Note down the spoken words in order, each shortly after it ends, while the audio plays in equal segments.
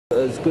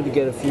It's good to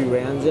get a few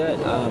rounds out.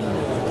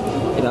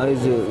 You know,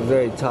 he's a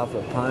very tough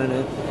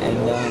opponent,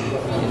 and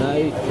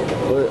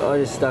I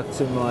just stuck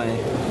to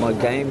my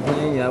game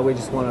plan. You know, we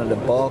just wanted to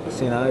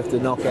box. You know, if the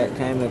knockout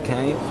came, it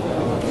came.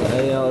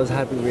 So, you know, I was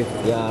happy with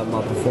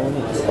my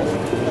performance.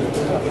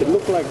 It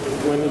looked like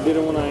when he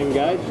didn't want to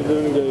engage, it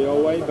didn't go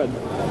your way, but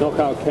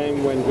knockout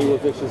came when he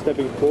was actually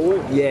stepping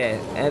forward. Yeah,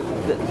 and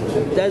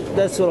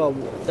that's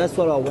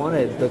what I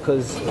wanted,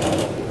 because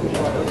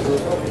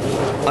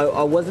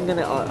I wasn't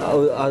gonna.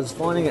 I was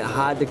finding it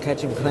hard to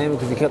catch him clean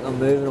because he kept on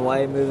moving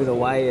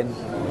away, and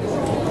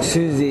as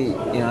soon as he,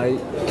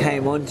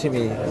 came on to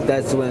me,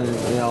 that's when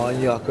I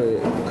knew I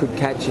could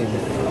catch him.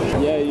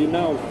 Yeah, you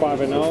know,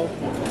 5-0.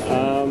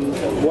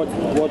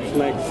 What's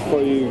next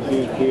for you?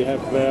 Do you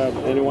have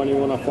anyone you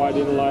want to fight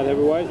in light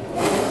heavyweight?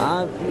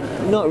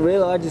 Not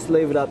really. I just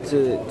leave it up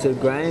to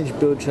Grange,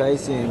 Bill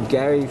Tracy, and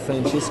Gary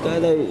Francisco.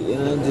 They,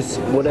 just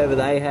whatever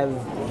they have,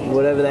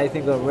 whatever they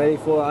think I'm ready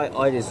for.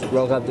 I just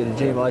rock up to the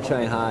gym. I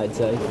train hard,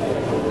 so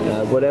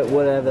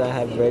whatever they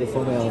have ready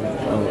for me,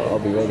 I'll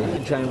be ready. I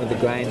train with the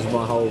Grange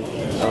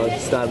I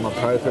started my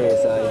pro career,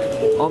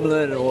 so I'm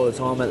learning all the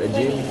time at the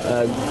gym.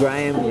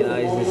 Graham,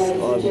 I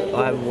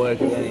haven't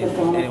worked with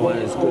anyone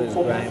as good as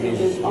Graham.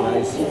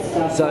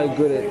 He's so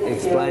good at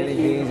explaining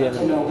things, and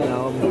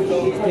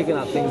he's picking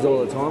up things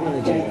all the time in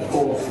the gym.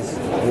 It's just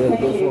really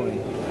good for me.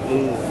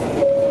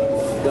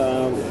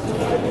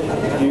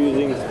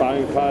 Using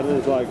sparring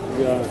partners like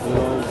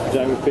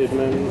Jamie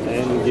Pittman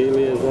and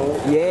Gilly as well.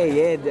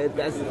 Yeah,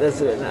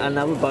 that's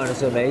another bonus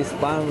for me.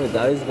 Sparring with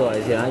those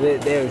guys,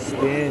 they're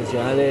experienced,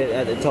 they're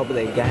at the top of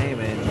their game,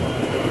 and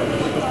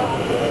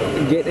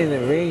getting in the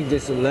ring,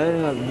 just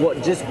learning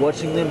just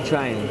watching them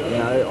train.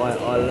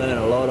 I learn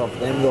a lot off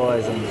them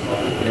guys,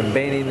 and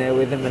being in there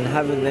with them and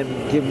having them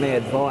give me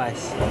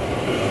advice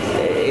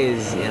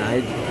is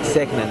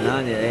second to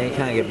none. You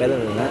can't get better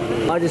than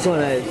that. I just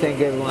want to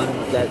thank everyone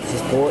that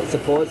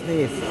supports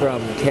me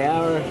from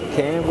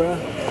Canberra,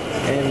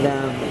 and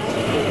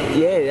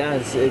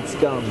it's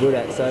going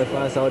good so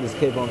far. So I'll just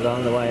keep on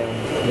going the way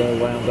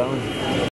I'm going.